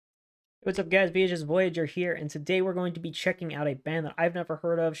What's up, guys? VHS Voyager here, and today we're going to be checking out a band that I've never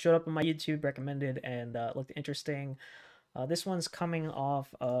heard of, showed up on my YouTube, recommended, and looked interesting. This one's coming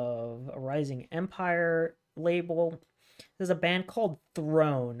off of a Rising Empire label. There's a band called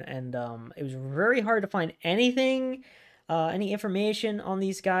Throne, and it was very hard to find anything, any information on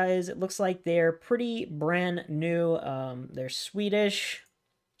these guys. It looks like they're pretty brand new. They're Swedish,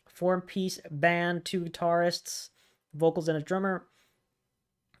 four-piece band, two guitarists, vocals, and a drummer.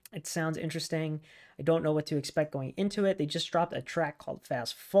 It sounds interesting. I don't know what to expect going into it. They just dropped a track called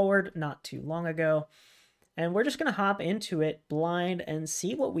Fast Forward not too long ago. And we're just going to hop into it blind and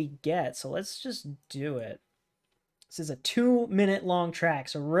see what we get. So let's just do it. This is a 2-minute long track,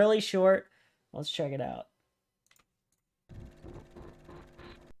 so really short. Let's check it out.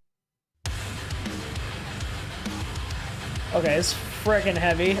 Okay, it's freaking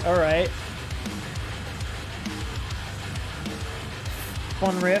heavy. All right.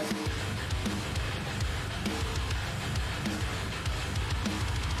 Fun riff.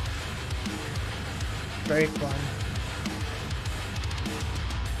 Very fun.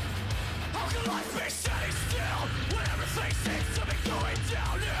 How can life be standing still when everything seems to be going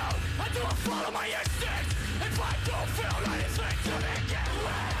downhill? I do I follow my instincts if I don't feel anything to begin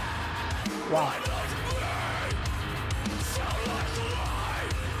with. Wow.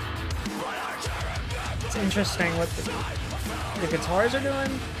 It's interesting what the guitars are doing.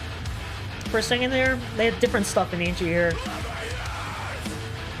 For a second there, they had different stuff in each ear.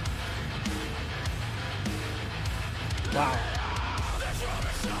 Wow.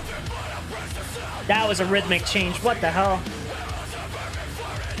 That was a rhythmic change. What the hell?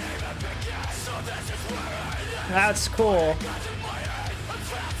 That's cool.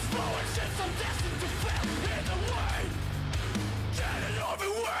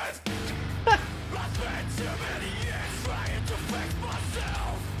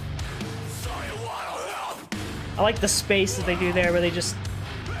 I like the space that they do there, where they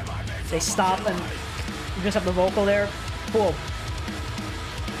stop and you just have the vocal there. Cool.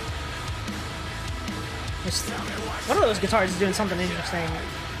 Just one of those guitars is doing something interesting.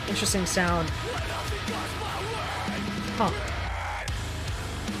 Interesting sound. Huh.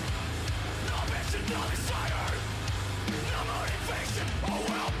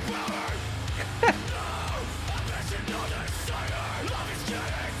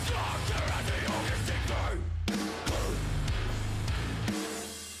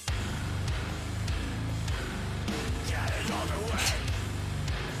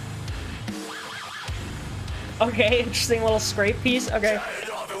 Okay, interesting little scrape piece. Okay.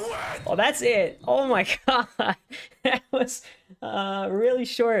 Well, that's it. Oh my god. That was really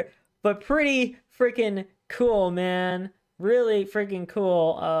short, but pretty freaking cool, man. Really freaking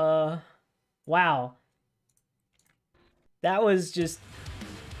cool. Wow. That was just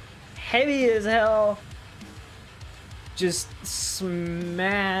heavy as hell. Just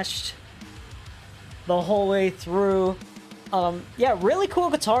smashed the whole way through. Yeah, really cool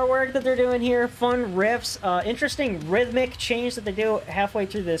guitar work that they're doing here. Fun riffs. Interesting rhythmic change that they do halfway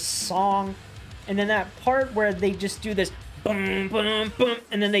through this song. And then that part where they just do this boom, boom, boom,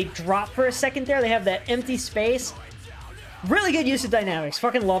 and then they drop for a second there. They have that empty space. Really good use of dynamics.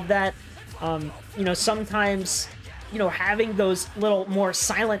 Fucking love that. You know, sometimes, you know, having those little more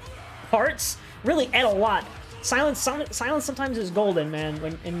silent parts really add a lot. Silence sometimes is golden, man,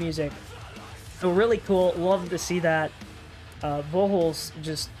 when in music. So really cool. Love to see that. Vocals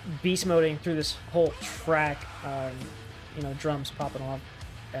just beast moding through this whole track. You know, drums popping off.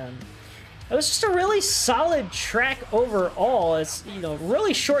 It was just a really solid track overall. It's, you know,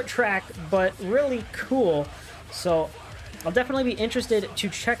 really short track, but really cool. So I'll definitely be interested to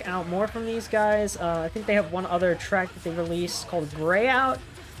check out more from these guys. I think they have one other track that they released called Gray Out.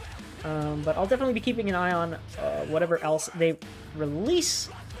 But I'll definitely be keeping an eye on whatever else they release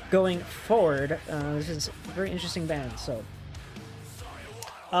going forward. This is a very interesting band, so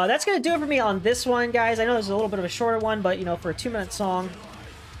that's gonna do it for me on this one, guys. I know this is a little bit of a shorter one, but you know, for a 2-minute song,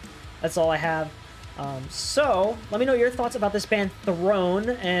 that's all I have. So let me know your thoughts about this band Throne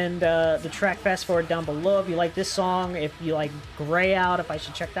and the track Fast Forward down below. If you like this song, if you like Gray Out, if I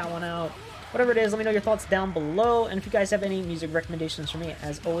should check that one out, whatever it is, let me know your thoughts down below. And if you guys have any music recommendations for me,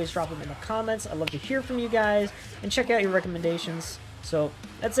 as always, drop them in the comments. I'd love to hear from you guys and check out your recommendations. So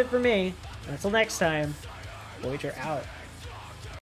that's it for me. And until next time, Voyager out.